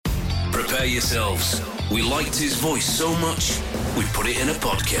prepare yourselves. We liked his voice so much, we put it in a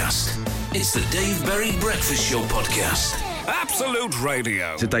podcast. It's the Dave Berry Breakfast Show podcast. Absolute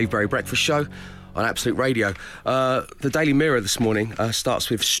Radio. It's the Dave Berry Breakfast Show on Absolute Radio. The Daily Mirror this morning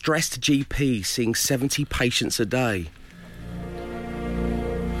starts with stressed GP seeing 70 patients a day.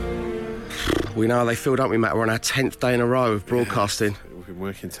 We know how they feel, don't we, Matt? We're on our 10th day in a row of broadcasting. We've been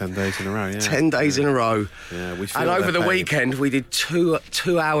working 10 days in a row, 10 days in a row. Yeah, we feel and over the pain. weekend, we did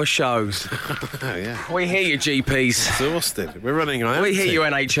two-hour shows. We hear you, GPs. Exhausted. We're running on empty. We hear you,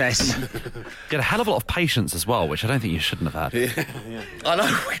 NHS. You had a hell of a lot of patience as well, which I don't think you shouldn't have had. I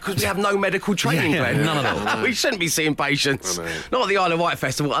know, because we have no medical training, Glenn. None of that. We shouldn't be seeing patients. Not at the Isle of Wight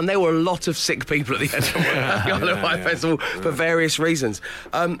Festival, and there were a lot of sick people at the end of the Isle of Wight Festival for various reasons.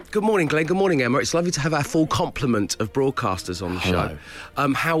 Good morning, Glenn. Good morning, Emma. It's lovely to have our full complement of broadcasters on the show.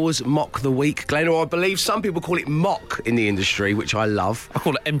 How was Mock the Week, Glenn? Or I believe some people call it Mock in the industry, which I love. I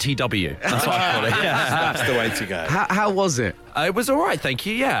call it MTW. That's what I call it. Yeah. That's the way to go. How was it? It was all right, thank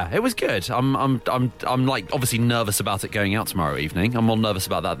you. Yeah, it was good. I'm like obviously nervous about it going out tomorrow evening. I'm more nervous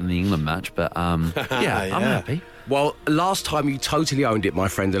about that than the England match, but I'm happy. Well, last time you totally owned it, my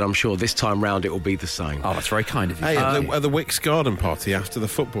friend, and I'm sure this time round it will be the same. Oh, that's very kind of you. Hey, at the Wicks Garden party after the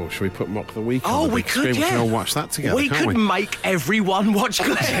football, should we put Mock the Week on? Oh, the we big could, screen? yeah. We can all watch that together, We can't could make everyone watch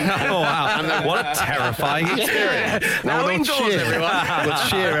Glenn. Oh, wow. What a terrifying experience. Now we'll indoors, cheer. everyone. We'll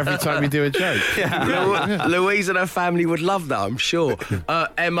cheer every time we do a joke. Louise and her family would love that, I'm sure.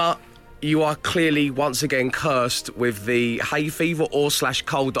 Emma, you are clearly once again cursed with the hay fever /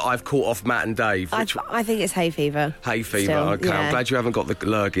 cold that I've caught off Matt and Dave. I think it's hay fever. Hay fever, Still, okay. yeah. I'm glad you haven't got the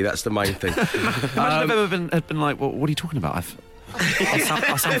lurgy, that's the main thing. Imagine I've ever been like, well, what are you talking about? I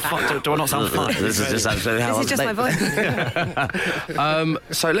sound fine. Do I not sound fine? This is just absolutely how This is just my voice.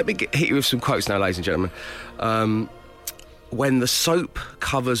 So let me hit you with some quotes now, ladies and gentlemen. When the soap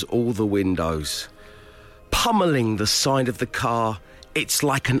covers all the windows, pummeling the side of the car, it's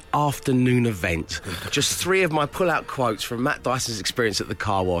like an afternoon event. Just 3 of my pull-out quotes from Matt Dyson's experience at the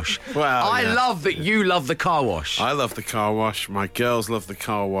car wash. Well, I love that you love the car wash. I love the car wash. My girls love the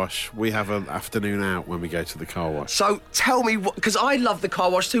car wash. We have an afternoon out when we go to the car wash. So tell me, because I love the car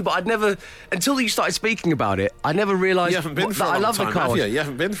wash too, but I'd never, until you started speaking about it, I never realised You haven't been for that a I long love time, the car have wash. you? You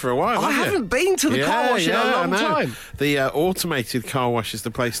haven't been for a while, I have you? haven't been to the car wash in a long time. The automated car wash is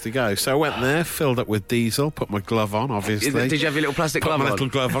the place to go. So I went there, filled up with diesel, put my glove on, obviously. Did you have your little plastic Put glove my on? little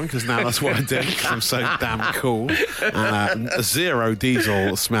glove on, because now that's what I do, because I'm so damn cool. And zero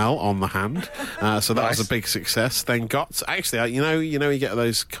diesel smell on the hand. So that was a big success. Then actually, you know, you get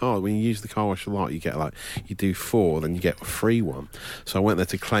those cars, when you use the car wash a lot, you get you do 4, then you get a free one. So I went there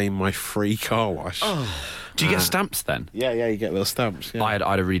to claim my free car wash. Do you get stamps then? Yeah, you get little stamps. Yeah. I had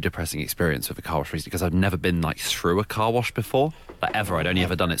a really depressing experience with a car wash recently because I've never been through a car wash before, ever. I'd only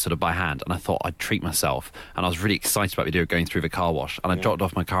ever done it sort of by hand, and I thought I'd treat myself, and I was really excited about the idea of going through the car wash, and I dropped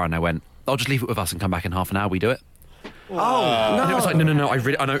off my car and I went, I'll just leave it with us and come back in half an hour, we do it. No. And it was like, no,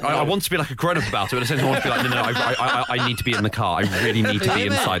 I want to be like a grown-up about it, but essentially I want to be like, no, I need to be in the car. I really need to be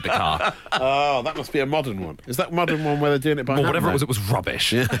inside the car. Oh, that must be a modern one. Is that modern one where they're doing it by hand? Whatever it was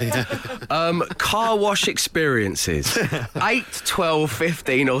rubbish. Car wash experiences. 8, 12,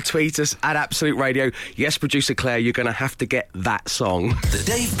 15, or tweet us at Absolute Radio. Yes, producer Claire, you're going to have to get that song. The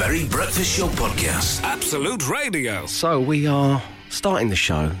Dave Berry Breakfast Show podcast. Absolute Radio. So we are starting the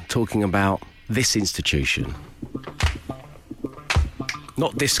show talking about this institution.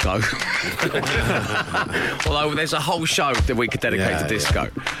 Not disco. Although there's a whole show that we could dedicate to disco.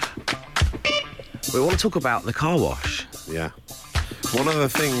 We want to talk about the car wash. Yeah. One of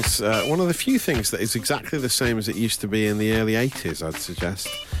the few things that is exactly the same as it used to be in the early 80s, I'd suggest.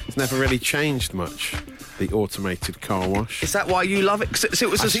 It's never really changed much, the automated car wash. Is that why you love it? 'Cause it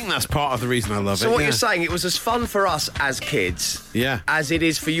was I think that's part of the reason I love it. So what you're saying, it was as fun for us as kids as it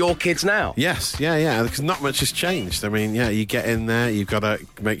is for your kids now? Yes, yeah, because not much has changed. I mean, you get in there, you've got to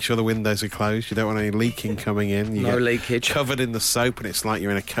make sure the windows are closed, you don't want any leaking coming in. You no get leakage. covered in the soap, and it's like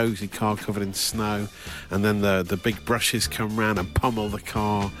you're in a cosy car covered in snow, and then the big brushes come round and pummel the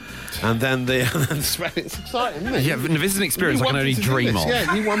car, and then it's exciting, isn't it? Yeah, this is an experience I can only dream of.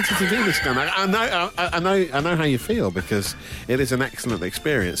 Yeah, you wanted to do this, Dan. I know how you feel, because it is an excellent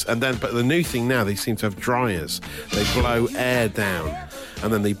experience. But the new thing now, they seem to have dryers. They blow air down,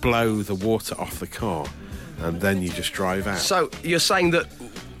 and then they blow the water off the car, and then you just drive out. So you're saying that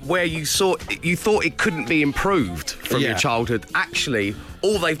where you thought it couldn't be improved from your childhood, actually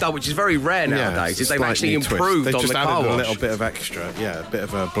all they've done, which is very rare nowadays, is they've actually improved they've on just the added car wash. a little bit of extra, a bit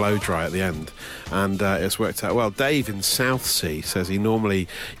of a blow dry at the end, and it's worked out well. Dave in Southsea says he normally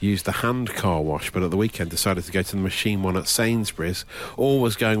used the hand car wash, but at the weekend decided to go to the machine one at Sainsbury's. All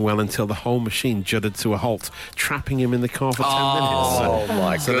was going well until the whole machine juddered to a halt, trapping him in the car for 10 minutes. Oh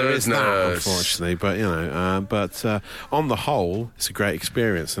my So there is that, goodness. unfortunately, but on the whole, it's a great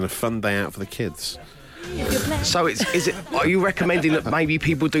experience and a fun day out for the kids. So are you recommending that maybe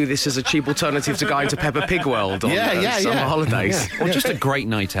people do this as a cheap alternative to going to Peppa Pig World on summer holidays? Yeah. Or just a great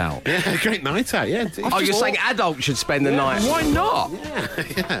night out. Yeah, a great night out, yeah. Oh, you're saying adults should spend the night? Why not?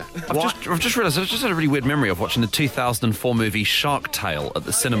 Yeah. I've just realised I just had a really weird memory of watching the 2004 movie Shark Tale at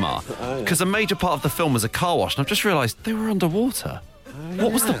the cinema, because a major part of the film was a car wash, and I've just realised they were underwater.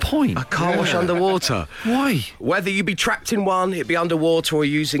 What was the point? A car wash underwater. Why? Whether you be trapped in one, it be underwater, or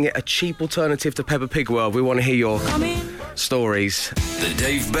using it a cheap alternative to Peppa Pig World, we want to hear your stories. The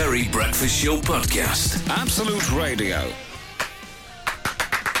Dave Berry Breakfast Show Podcast. Absolute Radio.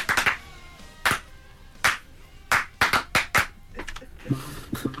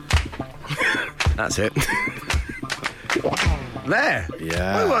 That's it. There.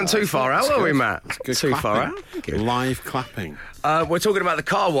 Yeah. We weren't too far out, were we, Matt? Good Too far clapping. out. Thank you. Live clapping. We're talking about the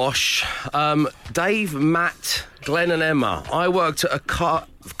car wash. Dave, Matt, Glenn and Emma. I worked at a car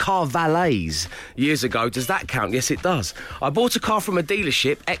valets years ago. Does that count? Yes, it does. I bought a car from a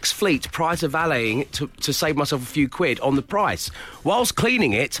dealership, ex-fleet, prior to valeting it to save myself a few quid on the price. Whilst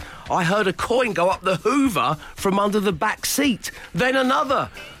cleaning it, I heard a coin go up the hoover from under the back seat. Then another.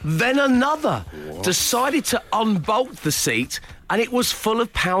 What? Decided to unbolt the seat, and it was full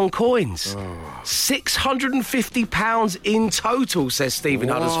of pound coins. £650 in total, says Stephen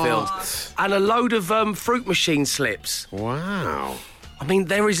Huddersfield. And a load of fruit machine slips. Wow. I mean,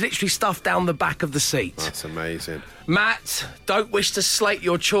 there is literally stuff down the back of the seat. That's amazing. Matt, don't wish to slate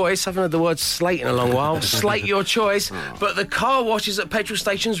your choice. I haven't heard the word slate in a long while. Slate your choice. But the car washes at petrol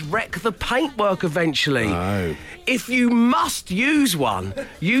stations wreck the paintwork eventually. Oh. If you must use one,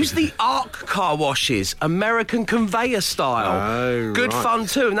 use the Arc car washes, American conveyor style. Oh, Good right. fun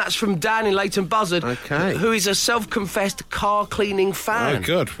too, and that's from Dan in Leighton Buzzard, Okay. who is a self-confessed car cleaning fan. Oh,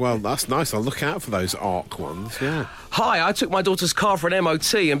 good. Well, that's nice. I'll look out for those ARC ones, yeah. Hi, I took my daughter's car for an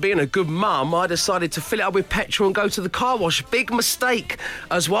MOT, and being a good mum, I decided to fill it up with petrol and go to the car wash. Big mistake,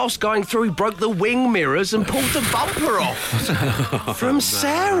 as whilst going through, he broke the wing mirrors and pulled the bumper off. From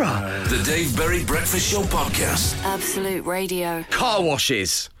Sarah. The Dave Berry Breakfast Show Podcast. Absolute Radio. Car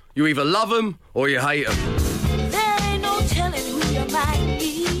washes. You either love them or you hate them. There ain't no telling who you might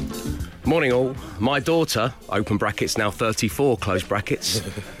be. Morning all. My daughter, open brackets now 34, close brackets,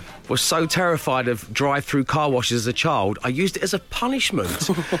 was so terrified of drive-through car washes as a child, I used it as a punishment.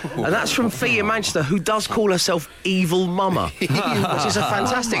 And that's from Fee in Manchester, who does call herself Evil Mama, which is a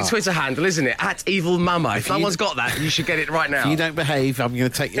fantastic Twitter handle, isn't it? At Evil Mama. If no one's got that, you should get it right now. If you don't behave, I'm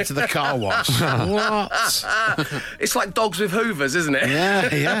going to take you to the car wash. What? It's like dogs with hoovers, isn't it?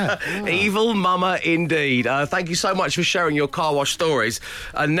 Yeah. Evil Mama indeed. Thank you so much for sharing your car wash stories.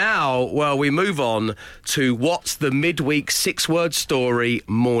 And now, well, we move on to what's the midweek 6-word story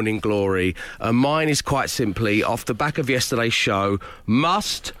morning glory. Mine is quite simply, off the back of yesterday's show,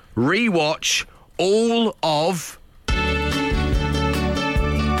 must rewatch all of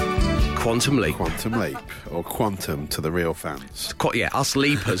Quantum Leap. Quantum Leap, or Quantum to the real fans. Yeah, us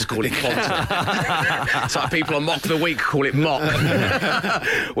leapers call it Quantum. It's like people on Mock the Week call it Mock.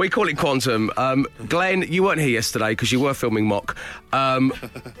 We call it Quantum. Glenn, you weren't here yesterday because you were filming Mock.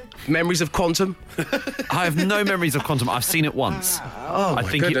 Memories of Quantum? I have no memories of Quantum. I've seen it once. Oh, my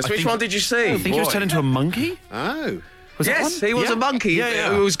goodness. Which one did you see? I think he was turned into a monkey. Oh. Was that Yes, one? he was Yeah. a monkey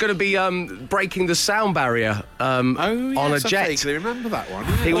who was going to be breaking the sound barrier on a jet. I vaguely remember that one.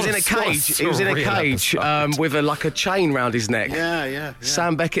 He was What in a a cage. sort He was in a of cage surreal with a chain round his neck. Yeah.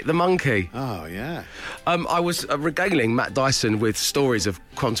 Sam Beckett the monkey. Oh, yeah. I was regaling Matt Dyson with stories of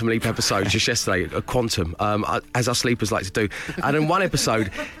Quantum Leap episodes just yesterday, Quantum, as us sleepers like to do. And in one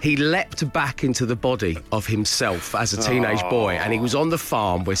episode, he leapt back into the body of himself as a teenage boy, and he was on the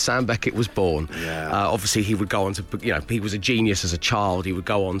farm where Sam Beckett was born. Yeah. Obviously, he would go on to, he was a genius as a child. He would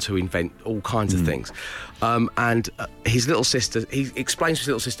go on to invent all kinds of things. And his little sister, he explains to his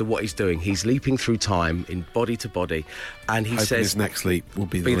little sister what he's doing. He's leaping through time in body to body, and he Hoping says his next leap will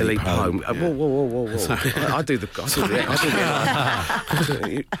be the leap home. Yeah. Whoa. I do the.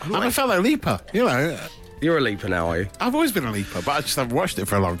 I'm a fellow leaper, you know. You're a leaper now, are you? I've always been a leaper, but I just haven't watched it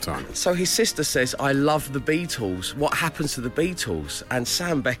for a long time. So his sister says, I love the Beatles. What happens to the Beatles? And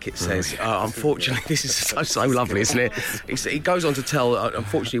Sam Beckett says, unfortunately, this is so lovely, isn't it? He goes on to tell,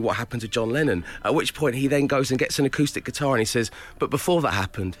 unfortunately, what happened to John Lennon, at which point he then goes and gets an acoustic guitar and he says, but before that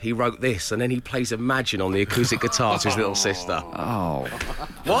happened, he wrote this, and then he plays Imagine on the acoustic guitar to his little sister. Oh.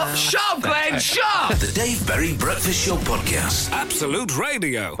 What? Shut up, Glenn, shut up! The Dave Berry Breakfast Show Podcast. Absolute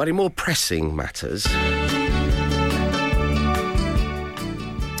Radio. But in more pressing matters,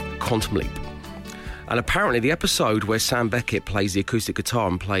 Quantum Leap. And apparently the episode where Sam Beckett plays the acoustic guitar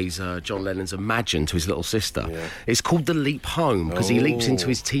and plays John Lennon's Imagine to his little sister, it's called The Leap Home, because he leaps into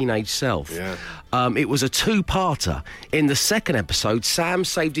his teenage self. Yeah. It was a two-parter. In the second episode, Sam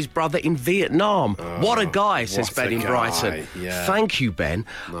saved his brother in Vietnam. What a guy, says what Ben a in guy. Brighton. Yeah. Thank you, Ben.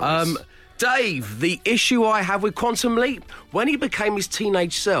 Nice. Dave, the issue I have with Quantum Leap, when he became his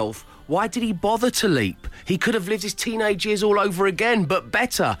teenage self, why did he bother to leap? He could have lived his teenage years all over again, but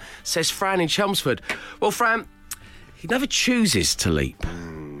better, says Fran in Chelmsford. Well, Fran, he never chooses to leap.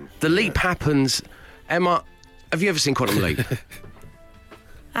 The leap happens. Emma, have you ever seen Quantum Leap?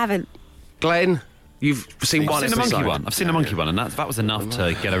 I haven't. Seen you've seen one I've seen the episode. monkey one. I've seen the monkey one, and that was enough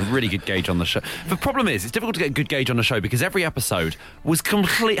to get a really good gauge on the show. The problem is, it's difficult to get a good gauge on the show because every episode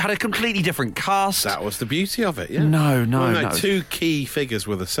had a completely different cast. That was the beauty of it, yeah. No. Two key figures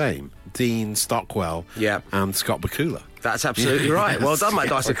were the same. Dean Stockwell and Scott Bakula. That's absolutely right. Well done, mate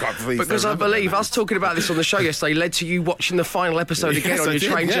Dyson. Because I believe us talking about this on the show yesterday led to you watching the final episode again on your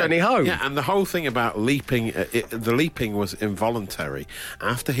train journey home. Yeah, and the whole thing about leaping, the leaping was involuntary.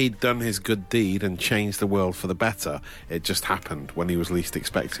 After he'd done his good deed and changed the world for the better, it just happened when he was least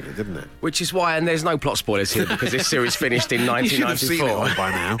expecting it, didn't it? Which is why, and there's no plot spoilers here because this series finished in 1994. You should have seen it all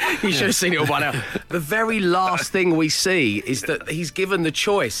by now. You should have seen it all by now. The very last thing we see is that he's given the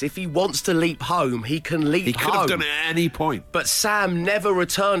choice. If he wants to leap home, he can leap home. He could have done it at any point. But Sam never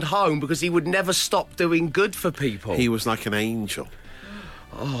returned home because he would never stop doing good for people. He was like an angel.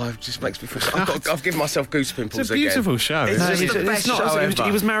 Oh, it just makes me feel... I've given myself goose pimples again. It's a beautiful show. It's just the best show ever.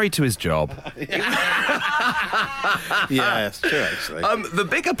 He was married to his job. Yeah, it's true, actually. The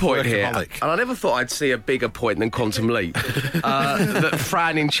bigger point here, and I never thought I'd see a bigger point than Quantum Leap, that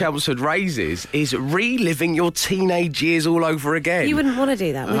Fran in Chelmsford raises, is reliving your teenage years all over again. You wouldn't want to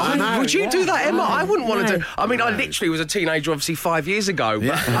do that, would you? Would you do that, Emma? I wouldn't want to No. do... I mean, I literally was a teenager, obviously, 5 years ago,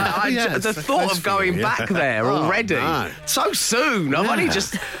 but the thought of going back there already, so soon, I've only just...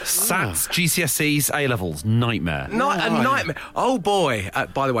 SATs, GCSEs, A-levels, nightmare. A nightmare. Oh, boy.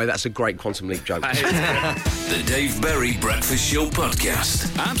 By the way, that's a great Quantum Leap joke. The Dave Berry Breakfast Show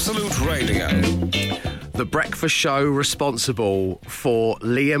Podcast. Absolute Radio. The breakfast show responsible for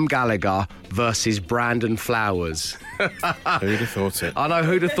Liam Gallagher versus Brandon Flowers. Who'd have thought it? I know,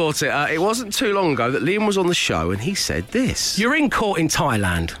 who'd have thought it. It wasn't too long ago that Liam was on the show and he said this. You're in court in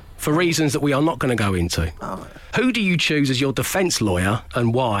Thailand for reasons that we are not going to go into. Who do you choose as your defence lawyer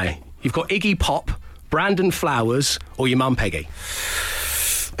and why? You've got Iggy Pop, Brandon Flowers or your mum Peggy?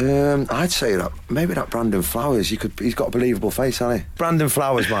 I'd say that maybe that Brandon Flowers. He's got a believable face, hasn't he? Brandon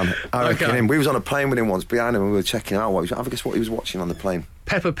Flowers, man. I reckon him. We was on a plane with him once behind him and we were checking out what he was. Have a guess what he was watching on the plane?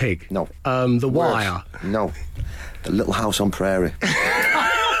 Peppa Pig? No. The Wire? No. The Little House on Prairie.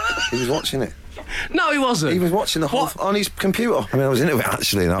 He was watching it. No, he wasn't. He was watching the whole on his computer. I mean, I was into it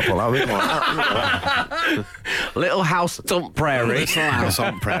actually. That Little House on Prairie. Little House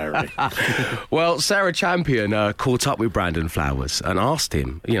on Prairie. Well, Sarah Champion caught up with Brandon Flowers and asked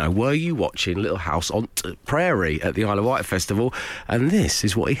him, were you watching Little House on Prairie at the Isle of Wight Festival? And this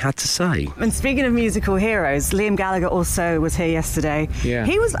is what he had to say. And speaking of musical heroes, Liam Gallagher also was here yesterday. Yeah.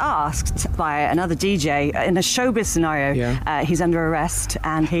 He was asked by another DJ in a showbiz scenario. Yeah. He's under arrest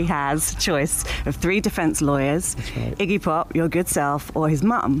and he has a choice of 3 defence lawyers, right. Iggy Pop, your good self, or his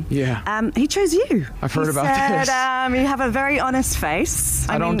mum. Yeah. He chose you. I've heard about this. this. You have a very honest face.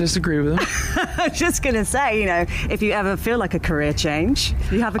 I don't disagree with him. I'm just going to say, if you ever feel like a career change,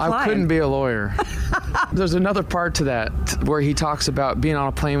 you have a client. I couldn't be a lawyer. There's another part to that where he talks about being on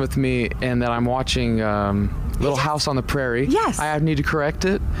a plane with me and that I'm watching Little House on the Prairie. Yes. I need to correct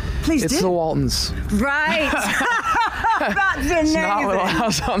it. Please It's do. the Waltons. Right. That's amazing. It's not Little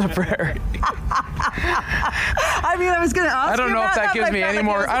House on the Prairie. I mean, I was going to ask I don't you know if about that gives but me I felt any like it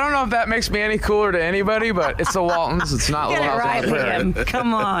more. was- I don't know if that makes me any cooler to anybody, but it's the Waltons. It's not Get Little it House right, on the Prairie. Liam.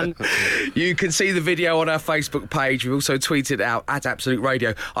 Come on. You can see the video on our Facebook page. We've also tweeted it out at Absolute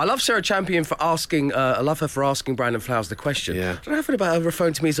Radio. I love Sarah Champion for asking. I love her for asking Brandon Flowers the question. Yeah. I don't know if about her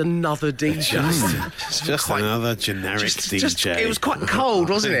referring to me as another DJ. Just another generic DJ. It was quite cold,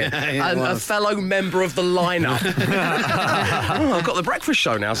 wasn't it? Yeah, it A was. fellow member of the lineup. I've got the breakfast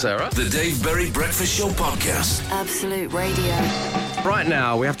show now, Sarah. The Dave Berry Breakfast Breakfast Show podcast. Absolute Radio. Right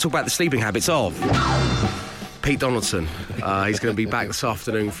now, we have to talk about the sleeping habits of Pete Donaldson. He's going to be back this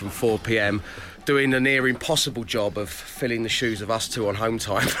afternoon from 4 p.m. doing a near impossible job of filling the shoes of us two on home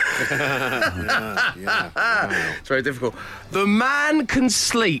time. Wow. It's very difficult. The man can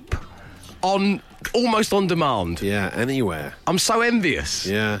sleep almost on demand. Yeah, anywhere. I'm so envious.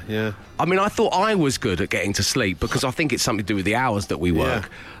 Yeah. I mean, I thought I was good at getting to sleep because I think it's something to do with the hours that we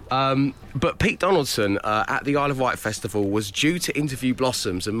work. But Pete Donaldson at the Isle of Wight Festival was due to interview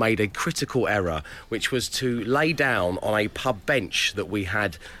Blossoms and made a critical error, which was to lay down on a pub bench that we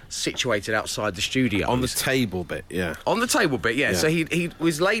had situated outside the studio. On the table bit, yeah. On the table bit, yeah. So he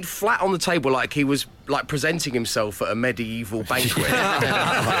was laid flat on the table like he was like presenting himself at a medieval banquet.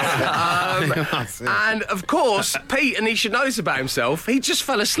 And of course, Pete, and he should know this about himself, he just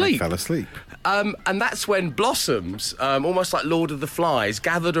fell asleep. He fell asleep. And that's when Blossoms, almost like Lord of the Flies,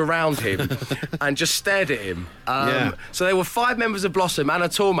 gathered around him and just stared at him. So there were 5 members of Blossom and a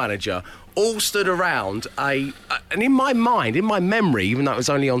tour manager, all stood around and in my mind, in my memory, even though it was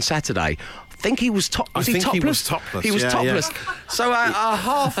only on Saturday, I think he was topless. He was topless. He was topless. Yeah. So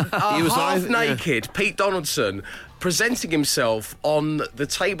half naked Pete Donaldson presenting himself on the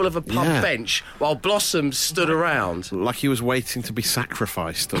table of a pub bench while Blossoms stood around. Like he was waiting to be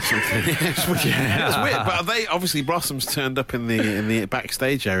sacrificed or something. It was weird. But they obviously Blossoms turned up in the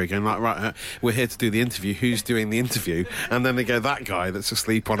backstage area going like, right, we're here to do the interview. Who's doing the interview? And then they go, that guy that's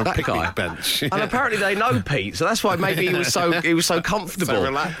asleep on a picnic bench. And apparently they know Pete, so that's why maybe he was so comfortable. So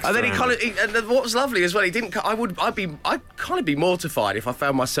relaxed. And then and what was lovely as well, he didn't. I'd kind of be mortified if I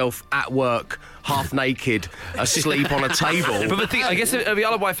found myself at work, half naked, asleep on a table. But the thing, I guess at the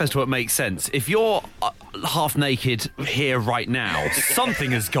Isle of Wight Festival, it makes sense. If you're half naked here right now,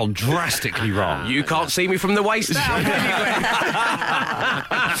 something has gone drastically wrong. You can't see me from the waist down.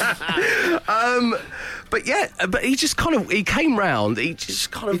 But he came round, he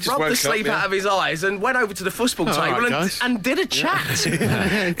just rubbed the sleep out of his eyes and went over to the football table and did a chat.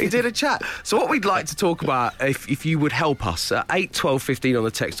 He did a chat. So what we'd like to talk about, if you would help us, 8 12 15 on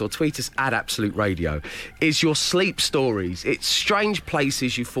the text or tweet us at Absolute Radio, is your sleep stories. It's strange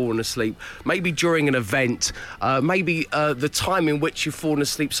places you've fallen asleep, maybe during an event, maybe the time in which you've fallen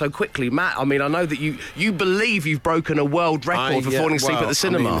asleep so quickly. Matt, I mean, I know that you believe you've broken a world record for falling asleep at the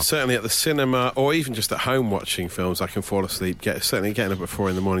cinema. I mean, certainly at the cinema, or even just at home watching films, I can fall asleep. Certainly getting up at 4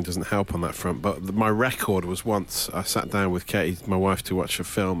 a.m. doesn't help on that front. But my record was once I sat down with Katie, my wife, to watch a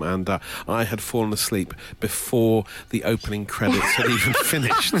film, and I had fallen asleep before the opening credits had even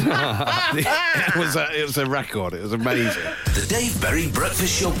finished. It was a record. It was amazing. The Dave Berry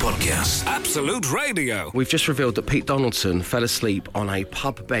Breakfast Show podcast. Absolute Radio. We've just revealed that Pete Donaldson fell asleep on a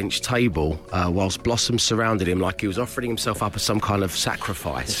pub bench table whilst Blossom surrounded him like he was offering himself up as some kind of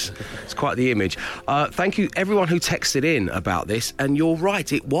sacrifice. It's quite the image. Thank you, everyone who texted in about this. And you're right,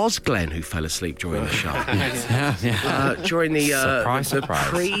 it was Glenn who fell asleep during the show. During the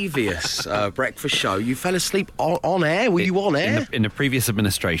previous breakfast show, you fell asleep on air. Were you on air? In the previous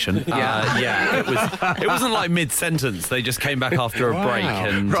administration. It wasn't like mid-sentence. They just came back after a break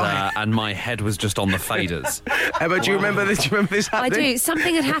and my head was just on the faders. Emma, do you remember this? I do.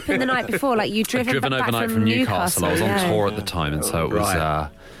 Something had happened the night before, like you'd driven back overnight from Newcastle. I was on tour at the time, and so it was...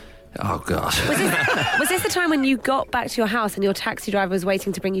 oh, gosh. Was this the time when you got back to your house and your taxi driver was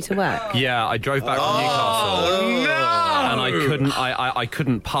waiting to bring you to work? Yeah, I drove back from Newcastle. No! And I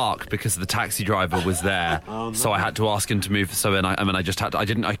couldn't park because the taxi driver was there. So I had to ask him to move. So then I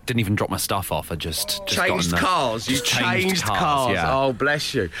didn't even drop my stuff off. I just changed cars. You changed cars. Yeah. Oh,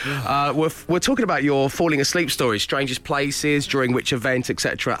 bless you. We're talking about your falling asleep stories, strangest places, during which event,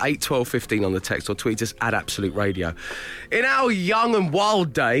 etc. 8 12 15 on the text or tweet us at Absolute Radio. In our young and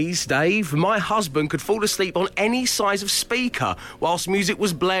wild days, Dave, my husband could fall asleep on any size of speaker whilst music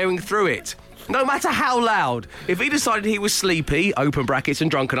was blaring through it. No matter how loud. If he decided he was sleepy, open brackets, and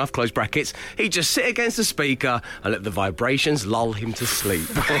drunk enough, close brackets, he'd just sit against the speaker and let the vibrations lull him to sleep.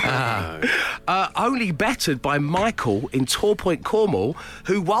 Only bettered by Michael in Torpoint, Cornwall,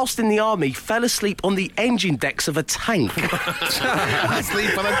 who, whilst in the army, fell asleep on the engine decks of a tank.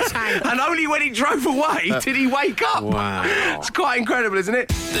 Asleep on a tank. And only when he drove away did he wake up. Wow. It's quite incredible, isn't it?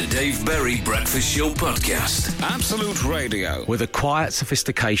 The Dave Berry Breakfast Show podcast. Absolute Radio. With a quiet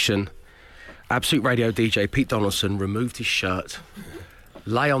sophistication, Absolute Radio DJ Pete Donaldson removed his shirt,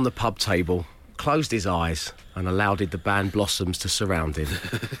 lay on the pub table, closed his eyes and allowed the band Blossoms to surround him.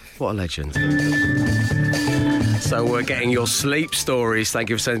 What a legend. So we're getting your sleep stories. Thank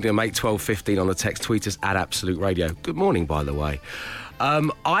you for sending them 8 12 15 on the text. Tweet us at Absolute Radio. Good morning, by the way.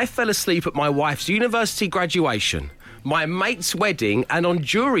 I fell asleep at my wife's university graduation. my mate's wedding and on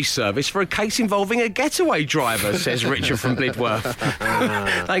jury service for a case involving a getaway driver, says Richard from Blidworth.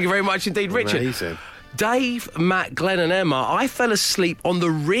 Thank you very much indeed, Richard. Amazing. Dave, Matt, Glenn and Emma, I fell asleep on the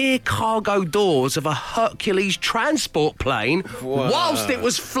rear cargo doors of a Hercules transport plane whilst it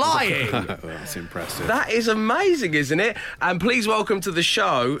was flying. That's impressive. That is amazing, isn't it? And please welcome to the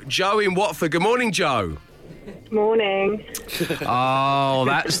show, Joe in Watford. Good morning, Joe. Morning. Oh,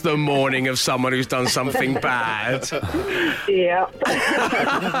 that's the morning of someone who's done something bad. Yeah.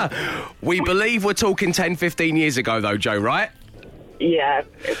 We believe we're talking 10, 15 years ago, though, Joe, right? Yeah,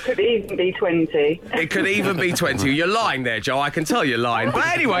 it could even be 20. It could even be 20. You're lying there, Joe. I can tell you're lying. But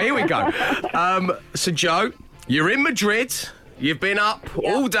anyway, here we go. So, Joe, you're in Madrid. You've been up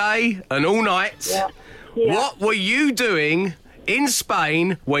all day and all night. Yeah. What were you doing in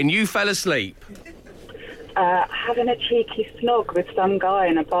Spain when you fell asleep? Having a cheeky snog with some guy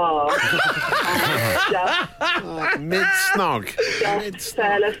in a bar. Mid-snog. Just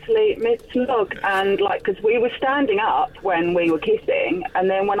fell asleep mid-snog. And, because we were standing up when we were kissing, and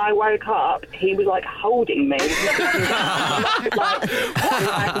then when I woke up, he was, holding me.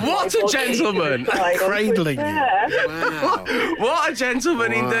 What a gentleman. Cradling you. Wow. What a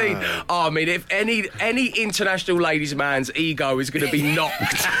gentleman indeed. Oh, I mean, if any international ladies' man's ego is going to be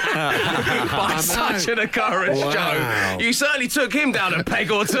knocked by such an occurrence, Joe, you certainly took him down a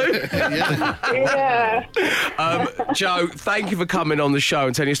peg or two. Yeah. Joe, thank you for coming on the show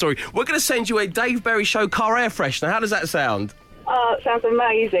and telling your story. We're going to send you a Dave Berry Show car air freshener. How does that sound? Oh, it sounds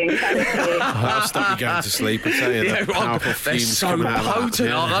amazing. Thank you. I'll stop you going to sleep and tell you the powerful they're fumes so coming out of that.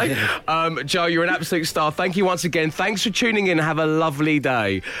 potent, aren't they? Joe, you're an absolute star. Thank you once again. Thanks for tuning in. Have a lovely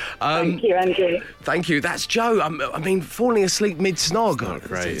day. Thank you, Andrew. Thank you. That's Joe. I mean, falling asleep mid-snog. Not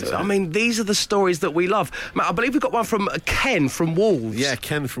great, is it? I mean, these are the stories that we love. Matt, I believe we've got one from Ken from Wolves. Yeah,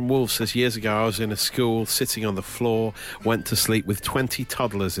 Ken from Wolves says, years ago I was in a school sitting on the floor, went to sleep with 20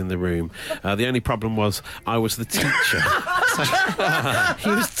 toddlers in the room. The only problem was I was the teacher. He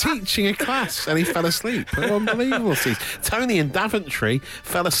was teaching a class and he fell asleep. Unbelievable. Tony in Daventry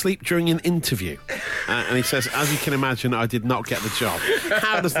fell asleep during an interview. And he says, as you can imagine, I did not get the job.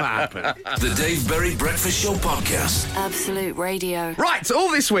 How does that happen? The Dave Berry Breakfast Show Podcast. Absolute Radio. Right, so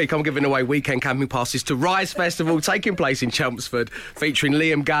all this week I'm giving away weekend camping passes to Rise Festival, taking place in Chelmsford, featuring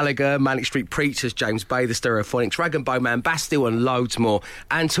Liam Gallagher, Manic Street Preachers, James Bay, the Stereophonics, Rag and Bowman, Bastille and loads more.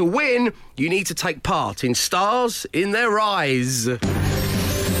 And to win, you need to take part in Stars in Their Eyes.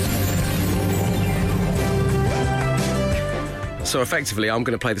 So effectively, I'm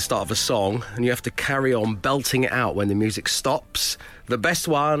going to play the start of a song, and you have to carry on belting it out when the music stops. The best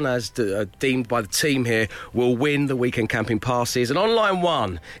one, as deemed by the team here, will win the weekend camping passes. And on line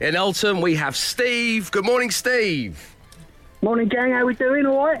one, in Eltham, we have Steve. Good morning, Steve. Morning, gang. How we doing?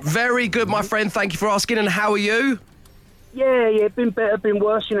 All right? Very good, my friend. Thank you for asking. And how are you? Yeah, been better, been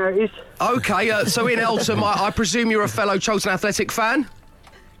worse, you know it is. OK, so in Eltham, I presume you're a fellow Charlton Athletic fan?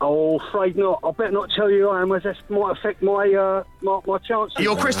 Oh, afraid not. I better not tell you I am, as that might affect my my chances.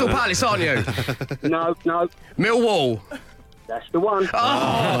 You're Crystal Palace, aren't you? No. Millwall. That's the one. Oh,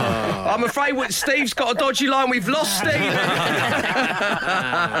 I'm afraid Steve's got a dodgy line. We've lost Steve.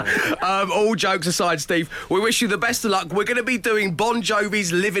 All jokes aside, Steve, we wish you the best of luck. We're going to be doing Bon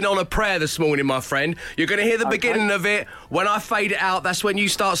Jovi's Living on a Prayer this morning, my friend. You're going to hear the beginning of it. When I fade it out, that's when you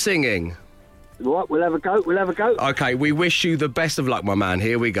start singing. Right, we'll have a go. OK, we wish you the best of luck, my man.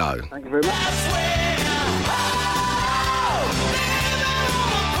 Here we go. Thank you very much.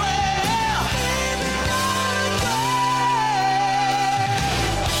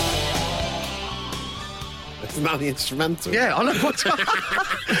 It's not the instrumental. Yeah, I know.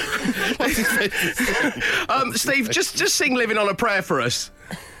 Steve, just sing Living on a Prayer for us.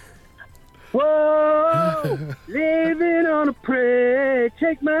 Whoa, living on a prayer,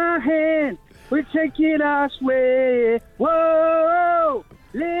 take my hand, we'll take it our way. Whoa,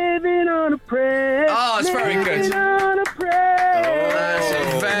 living on a prayer. Oh, it's very good. Living on a prayer.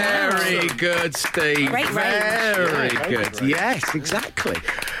 That's very good, Steve. Great very good. Yes, exactly.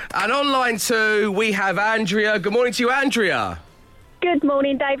 And on line two, we have Andrea. Good morning to you, Andrea. Good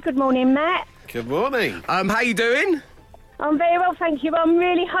morning, Dave. Good morning, Matt. Good morning. How you doing? I'm very well, thank you. I'm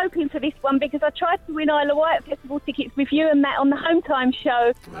really hoping for this one because I tried to win Isle of Wight Festival tickets with you and Matt on the Home Time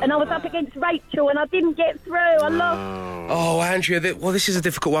show, and I was up against Rachel and I didn't get through. I lost. Oh, Andrea, this is a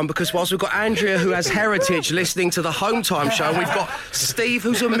difficult one because whilst we've got Andrea, who has heritage, listening to the Home Time show, and we've got Steve,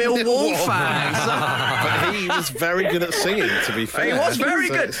 who's a Millwall fan. But he was very good at singing, to be fair. He was very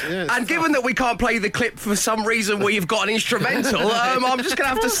good. And given that we can't play the clip for some reason where you've got an instrumental, I'm just going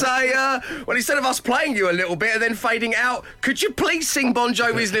to have to say, well, instead of us playing you a little bit and then fading out, Could you please sing Bon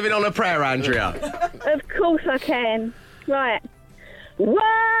Jovi's Living on a Prayer, Andrea? Of course I can. Right.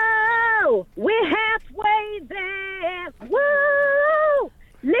 Whoa, we're halfway there. Whoa,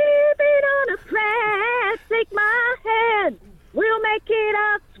 living on a prayer. Take my hand, we'll make it,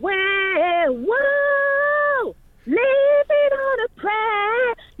 I swear. Whoa, living on a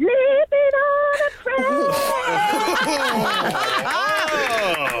prayer. Living on a prayer.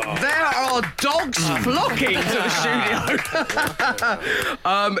 There are dogs flocking to the studio.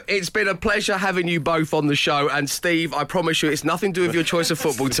 It's been a pleasure having you both on the show. And Steve, I promise you, it's nothing to do with your choice of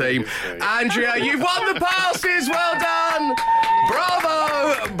football team. Andrea, you've won the passes. Well done.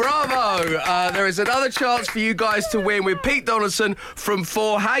 Bravo, bravo. There is another chance for you guys to win with Pete Donaldson from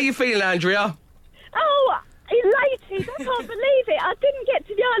 4. How are you feeling, Andrea? Oh, elated. I can't believe it. I didn't get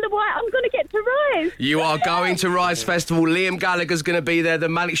to the Isle of Wight. I'm going to get to Rise. You are going to Rise Festival. Liam Gallagher's going to be there. The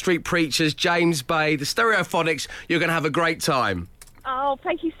Manic Street Preachers, James Bay, the Stereophonics. You're going to have a great time. Oh,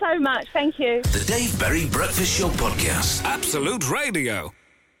 thank you so much. Thank you. The Dave Berry Breakfast Show Podcast. Absolute Radio.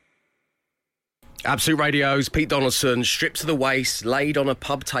 Absolute Radio's Pete Donaldson, stripped to the waist, laid on a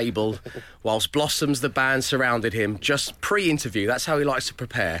pub table, whilst Blossoms the band surrounded him, just pre-interview. That's how he likes to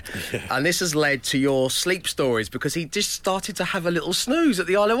prepare. Yeah. And this has led to your sleep stories, because he just started to have a little snooze at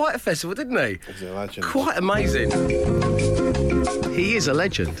the Isle of Wight Festival, didn't he? He's a legend. Quite amazing. He is a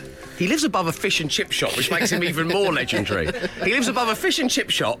legend. He lives above a fish and chip shop, which makes him even more legendary. He lives above a fish and chip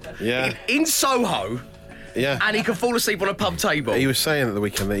shop in Soho. Yeah. And he can fall asleep on a pub table. He was saying at the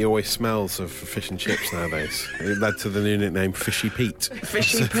weekend that he always smells of fish and chips nowadays. It led to the new nickname Fishy Pete.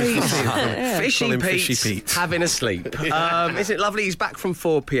 Fishy Pete. Fishy Fishy Pete. Having a sleep. Isn't it lovely? He's back from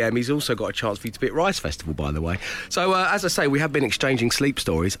 4 p.m. He's also got a chance for you to be at Rise Festival, by the way. So, as I say, we have been exchanging sleep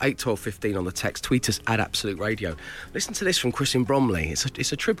stories. 8, 12, 15 on the text. Tweet us at Absolute Radio. Listen to this from Chris in Bromley.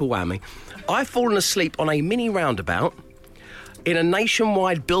 It's a triple whammy. I've fallen asleep on a mini roundabout in a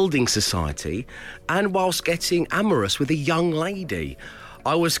nationwide building society, and whilst getting amorous with a young lady.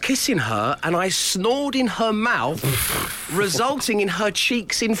 I was kissing her and I snored in her mouth, resulting in her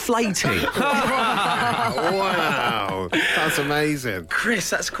cheeks inflating. Wow, that's amazing. Chris,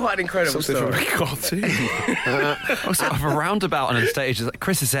 that's quite an incredible story. Something from a cartoon. Also, I have a roundabout on a stage. Like,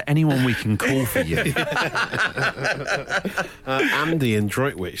 Chris, is there anyone we can call for you? Andy in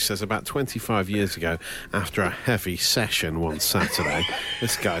Droitwich says about 25 years ago, after a heavy session one Saturday,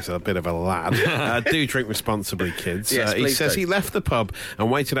 this guy's a bit of a lad. Do drink responsibly, kids. Yes, he says do. he left the pub and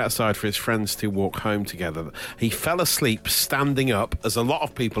waited outside for his friends to walk home together. He fell asleep standing up, as a lot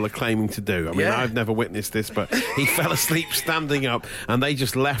of people are claiming to do. I mean, I've never witnessed this, but he fell asleep standing up and they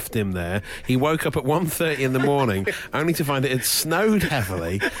just left him there. He woke up at 1:30 in the morning only to find it had snowed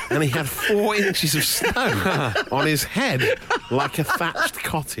heavily and he had 4 inches of snow on his head like a thatched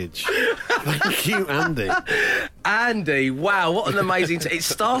cottage. Thank you, Andy. Andy, wow, what an amazing... It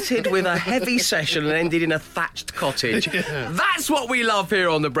started with a heavy session and ended in a thatched cottage. Yeah. That's what we love here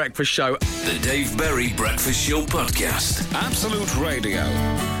on The Breakfast Show. The Dave Berry Breakfast Show Podcast. Absolute Radio.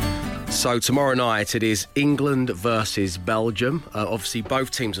 So tomorrow night it is England versus Belgium. Obviously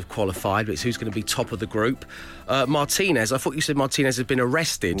both teams have qualified, but it's who's going to be top of the group. Martinez, I thought you said Martinez had been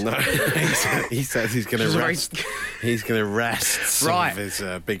arrested. No, he says he's going to rest. He's going to rest some of his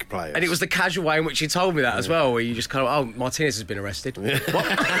big players. And it was the casual way in which you told me that as well, where you just kind of, oh, Martinez has been arrested.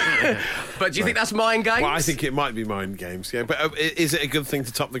 But do you think that's mind games? Well, I think it might be mind games, yeah. But is it a good thing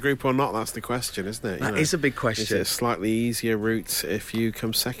to top the group or not? That's the question, isn't it? That is a big question. Is it a slightly easier route if you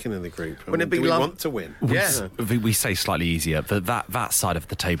come second in the group? Wouldn't it be do we want to win? Yeah. We say slightly easier, but that side of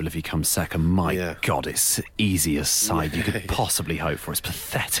the table, if you come second, my God, it's the easiest side you could possibly hope for. It's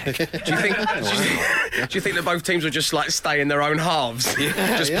pathetic. Do you think that both teams would just like stay in their own halves?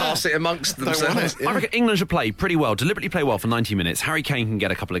 Pass it amongst themselves? I reckon England should play pretty well, deliberately play well for 90 minutes. Harry Kane can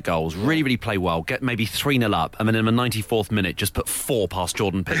get a couple of goals, really play well, get maybe 3-0 up, and then in the 94th minute just put 4 past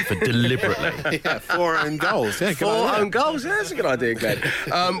Jordan Pickford deliberately. 4 own goals. 4 own goals. Yeah, that's a good idea, Glenn.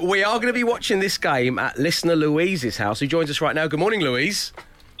 We are going to be watching this game at listener Louise's house, who joins us right now. Good morning, Louise.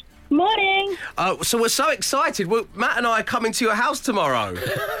 Morning. So we're so excited. Matt and I are coming to your house tomorrow,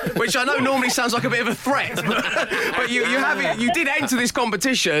 which I know normally sounds like a bit of a threat, but you did enter this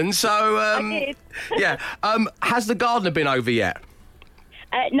competition, so I did. Yeah. Has the gardener been over yet?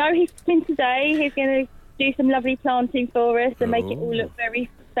 No, he's been today. He's going to do some lovely planting for us and make it all look very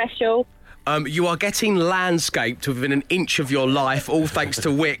special. You are getting landscaped within an inch of your life, all thanks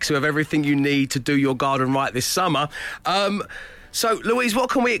to Wix, who have everything you need to do your garden right this summer. So, Louise, what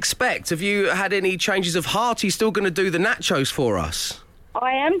can we expect? Have you had any changes of heart? Are you still going to do the nachos for us?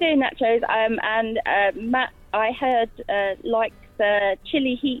 I am doing nachos, and Matt, I heard, likes a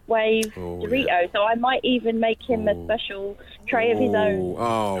chili heat wave Dorito. Yeah. So I might even make him a special tray of his own.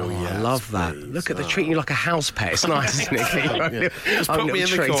 I love that. Look at the treating you like a house pet. It's nice, isn't it? Just put me in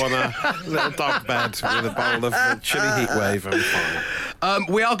the corner, little dog bed with a bowl of chili heat wave. I'm fine.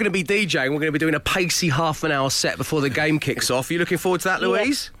 We are going to be DJing. We're going to be doing a pacey half-an-hour set before the game kicks off. Are you looking forward to that,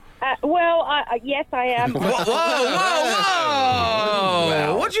 Louise? Yes, I am. Whoa!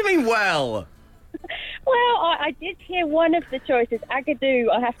 Well. What do you mean, well? Well, I did hear one of the choices, Agadoo,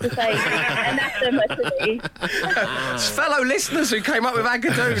 I have to say, anathema to me. It's fellow listeners who came up with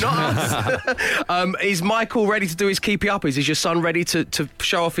Agadoo, not us. Is Michael ready to do his keepy uppies? Is your son ready to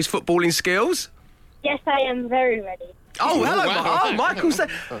show off his footballing skills? Yes, I am very ready. Oh, hello. Wow. Michael's there.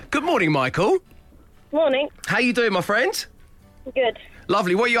 Good morning, Michael. Morning. How you doing, my friend? Good.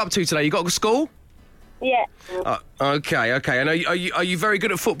 Lovely. What are you up to today? You got to go to school? Yeah. Okay. And are you very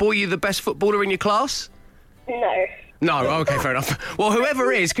good at football? Are you the best footballer in your class? No. No, okay, fair enough. Well,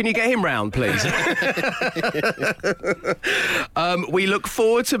 whoever is, can you get him round, please? We look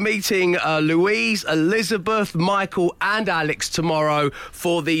forward to meeting Louise, Elizabeth, Michael and Alex tomorrow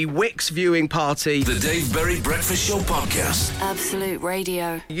for the Wix viewing party. The Dave Berry Breakfast Show Podcast. Absolute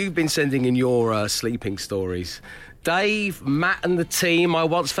Radio. You've been sending in your sleeping stories. Dave, Matt and the team, I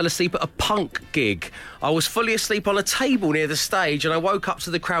once fell asleep at a punk gig. I was fully asleep on a table near the stage and I woke up to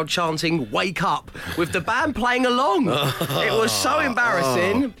the crowd chanting, "Wake up," with the band playing along. It was so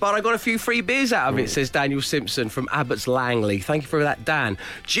embarrassing, but I got a few free beers out of it, says Daniel Simpson from Abbots Langley. Thank you for that, Dan.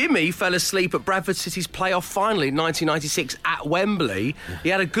 Jimmy fell asleep at Bradford City's playoff final in 1996 at Wembley. He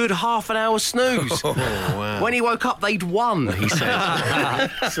had a good half an hour snooze. When he woke up, they'd won, he said.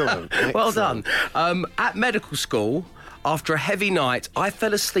 Excellent. Well done. At medical school, after a heavy night, I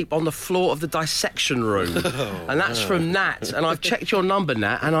fell asleep on the floor of the dissection room. And that's from Nat. And I've checked your number,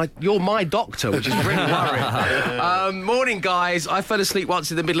 Nat, and you're my doctor, which is really worrying. Morning, guys. I fell asleep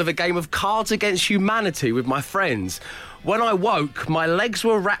once in the middle of a game of Cards Against Humanity with my friends. When I woke, my legs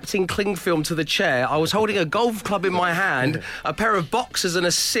were wrapped in cling film to the chair. I was holding a golf club in my hand. A pair of boxers and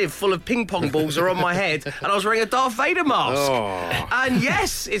a sieve full of ping pong balls are on my head. And I was wearing a Darth Vader mask. And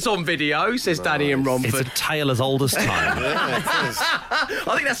yes, it's on video, says Danny in Romford. It's a tale as old as time.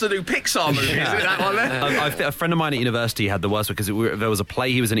 I think that's the new Pixar movie, isn't it, that one there? A friend of mine at university had the worst because there was a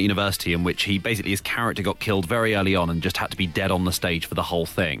play he was in at university in which his character got killed very early on and just had to be dead on the stage for the whole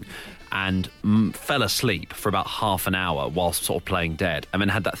thing. And fell asleep for about half an hour whilst sort of playing dead, and then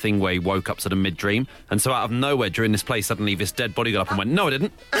had that thing where he woke up sort of mid-dream, and so out of nowhere during this play suddenly this dead body got up and went, "No, I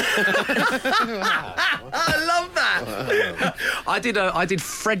didn't." I love that. I did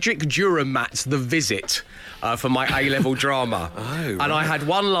Frederick Dürrenmatt's The Visit for my A-level drama. And I had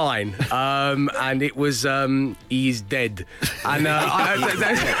one line, and it was, "He's dead." And that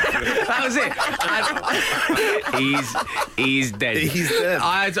was it. And he's dead. He's dead.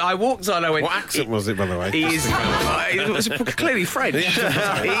 I walked on, I went... What accent was it, by the way? It was clearly French.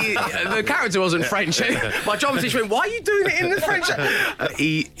 The character wasn't French. My drama teacher went, "Why are you doing it in the French?"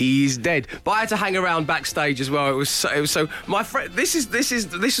 He's dead. But I had to hang around backstage as well. It was so. My friend, this is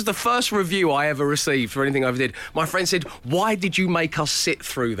the first review I ever received for anything I ever did. My friend said, "Why did you make us sit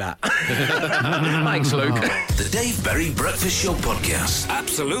through that?" Thanks, Luke. The Dave Berry Breakfast Show Podcast.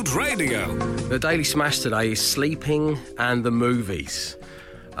 Absolute Radio. The Daily Smash today is sleeping and the movies.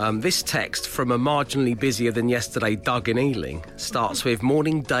 This text from a marginally busier than yesterday Doug in Ealing starts with,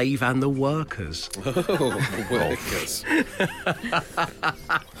 "Morning, Dave and the workers." Workers.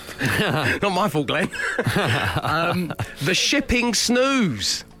 Not my fault, Glenn. The shipping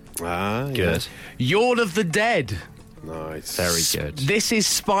snooze. Good. Yawn of the Dead. Nice. Very good. This is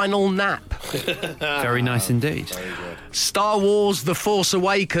Spinal Nap. Very nice indeed. Star Wars The Force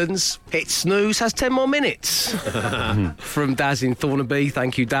Awakens. Its snooze has 10 more minutes. From Daz in Thornaby.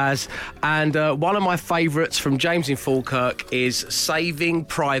 Thank you, Daz. And one of my favourites from James in Falkirk is Saving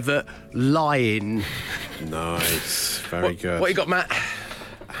Private Ryan. Nice. Very good. What you got, Matt?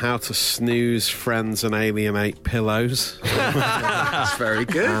 How to snooze friends and alienate pillows. That's very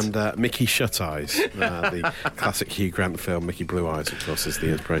good. And Mickey Shut Eyes, the classic Hugh Grant film Mickey Blue Eyes, of course, is the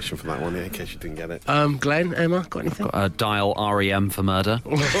inspiration for that one, in case you didn't get it. Glenn, Emma, got anything? Dial REM for murder.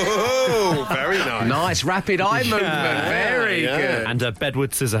 Oh, very nice. Nice, rapid eye movement. Very good. And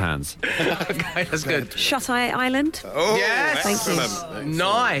Bedwood Scissorhands. Okay, that's good. Shut Eye Island. Oh, yes. Excellent.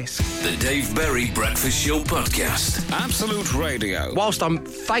 Nice. The Dave Berry Breakfast Show Podcast. Absolute Radio. Whilst I'm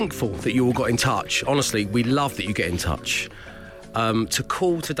thankful that you all got in touch, honestly, we love that you get in touch. To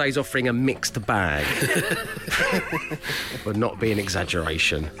call today's offering a mixed bag would not be an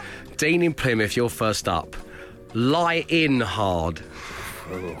exaggeration. Dean in Plymouth, you're first up. Lie in hard.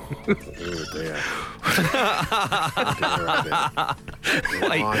 Oh dear.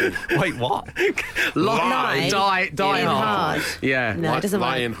 Wait, what? Die hard. Yeah. No, it doesn't work.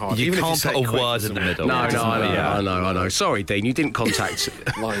 Lying hard. You Even if can't say put a quick, word doesn't in the it? middle. No, I Yeah. know. Sorry, Dean, you didn't contact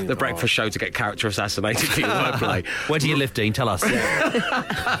Lying the Breakfast Show to get character assassinated for your wordplay. Where do you live, Dean? Tell us.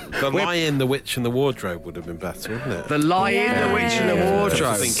 The Lion, the Witch and the Wardrobe would have been better, wouldn't it? The Lion, the Witch and the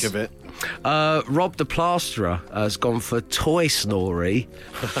Wardrobe. Think of it. Rob the Plasterer has gone for Toy Snorri.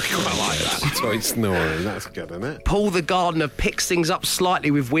 I quite like that. Toy snoring. That's good, isn't it? Paul the Gardener picks things up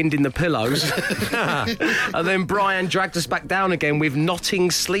slightly with wind in the pillows. And then Brian dragged us back down again with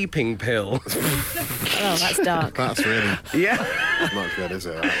Notting Sleeping Pill. Oh, that's dark. That's really Yeah. not good, is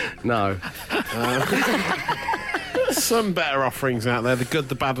it? No. Some better offerings out there. The Good,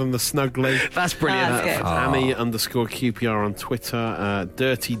 the Bad and the Snuggly. That's brilliant. That's good. Annie_QPR on Twitter.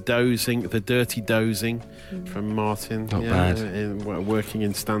 Dirty Dozing. The Dirty Dozing from Martin. Not bad. Working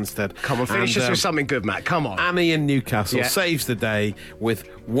in Stansted. Come on, finish us with something good, Matt. Come on. Annie in Newcastle Yeah. saves the day with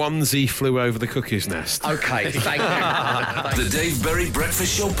onesie flew over the cuckoo's nest. Okay, thank you. The Dave Berry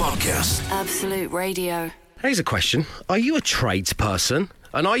Breakfast Show podcast. Absolute Radio. Here's a question. Are you a tradesperson?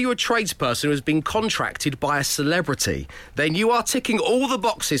 And are you a tradesperson who has been contracted by a celebrity? Then you are ticking all the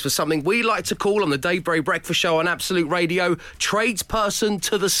boxes for something we like to call on the Dave Berry Breakfast Show on Absolute Radio, tradesperson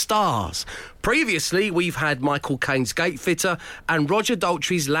to the stars. Previously, we've had Michael Caine's gate fitter and Roger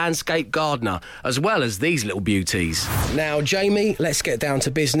Daltrey's landscape gardener, as well as these little beauties. Now, Jamie, let's get down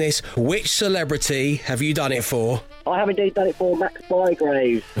to business. Which celebrity have you done it for? I have indeed done it for Max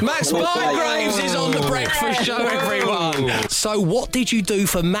Bygraves. Max Bygraves is on the Breakfast Show, everyone. So what did you do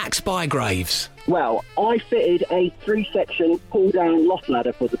for Max Bygraves? Well, I fitted a 3-section pull-down loft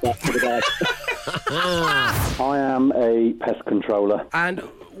ladder for the guy. I am a pest controller. And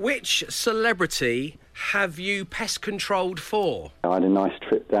which celebrity have you pest controlled for? I had a nice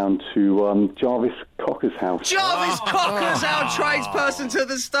trip down to Jarvis Cocker's house. Jarvis Cocker's our tradesperson to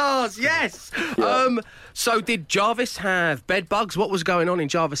the stars, yes. Yeah. So did Jarvis have bed bugs? What was going on in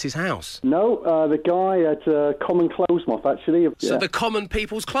Jarvis's house? No, the guy had a common clothes moth, actually. So Yeah. the common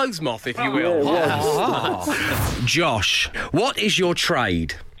people's clothes moth, if you will. Yeah, it was. Josh, what is your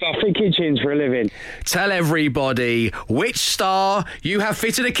trade? I fit kitchens for a living. Tell everybody which star you have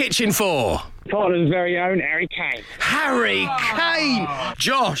fitted a kitchen for. Tottenham's very own Harry Kane. Harry Kane!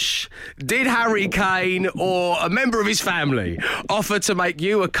 Josh, did Harry Kane or a member of his family offer to make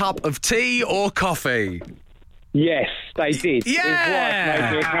you a cup of tea or coffee? Yes, they did.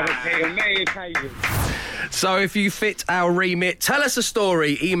 Yeah! His wife made me a cup of tea on many occasions. So if you fit our remit, tell us a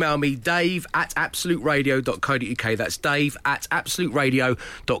story. Email me, dave@absoluteradio.co.uk. That's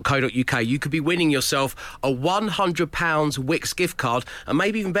dave@absoluteradio.co.uk. You could be winning yourself a £100 Wix gift card, and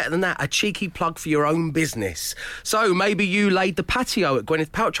maybe even better than that, a cheeky plug for your own business. So maybe you laid the patio at Gwyneth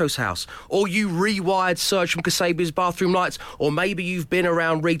Paltrow's house, or you rewired Serge from Kasabia's bathroom lights, or maybe you've been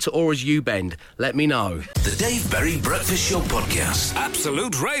around Rita Ora's U-Bend. Let me know. The Dave Berry Breakfast Show podcast.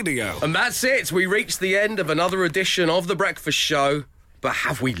 Absolute Radio. And that's it. We reached the end of another edition of The Breakfast Show. But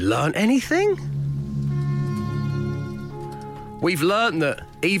have we learnt anything? We've learnt that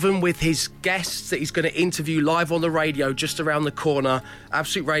even with his guests that he's going to interview live on the radio just around the corner,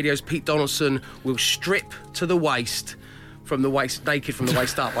 Absolute Radio's Pete Donaldson will strip to the waist, from the waist, naked from the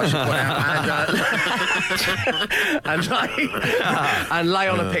waist up, I should point out, and lay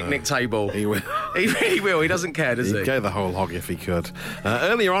on a picnic table. He will. He will. He doesn't care, does he? He'd go the whole hog if he could.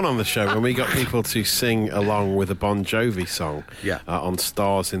 Earlier on the show, when we got people to sing along with a Bon Jovi song on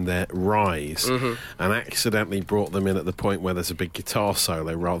Stars in Their Rise, and accidentally brought them in at the point where there's a big guitar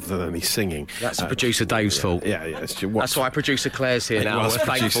solo rather than any singing. That's producer Dave's fault. Yeah. That's why producer Claire's here now. We're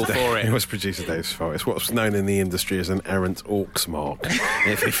thankful for it. It was producer Dave's fault. It's what's known in the industry as an errant orcs mark,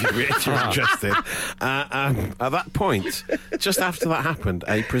 if you're interested. At that point, just after that happened,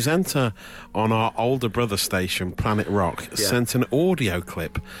 a presenter on our older brother station, Planet Rock, sent an audio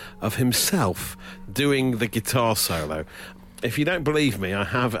clip of himself doing the guitar solo. If you don't believe me,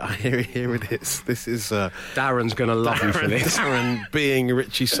 here it is. This is Darren's going to love you for this. Darren being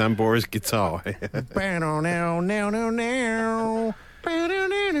Richie Sambora's guitar. It's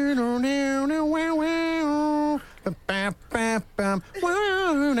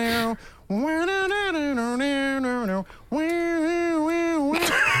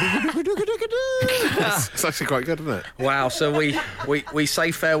actually quite good, isn't it? Wow, so we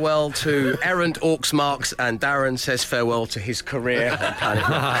say farewell to errant orcs marks, and Darren says farewell to his career on Planet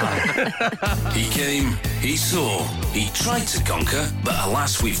Rock. He came, he saw, he tried to conquer, but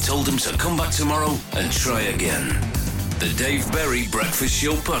alas, we've told him to come back tomorrow and try again. The Dave Berry Breakfast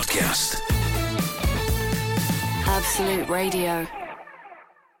Show podcast. Absolute Radio.